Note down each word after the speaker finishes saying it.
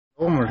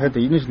해도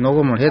인식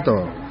녹음을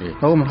해도 예.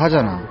 녹음을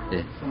하잖아.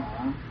 예.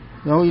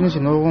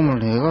 인식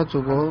녹음을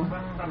해가지고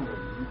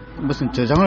무슨 저장을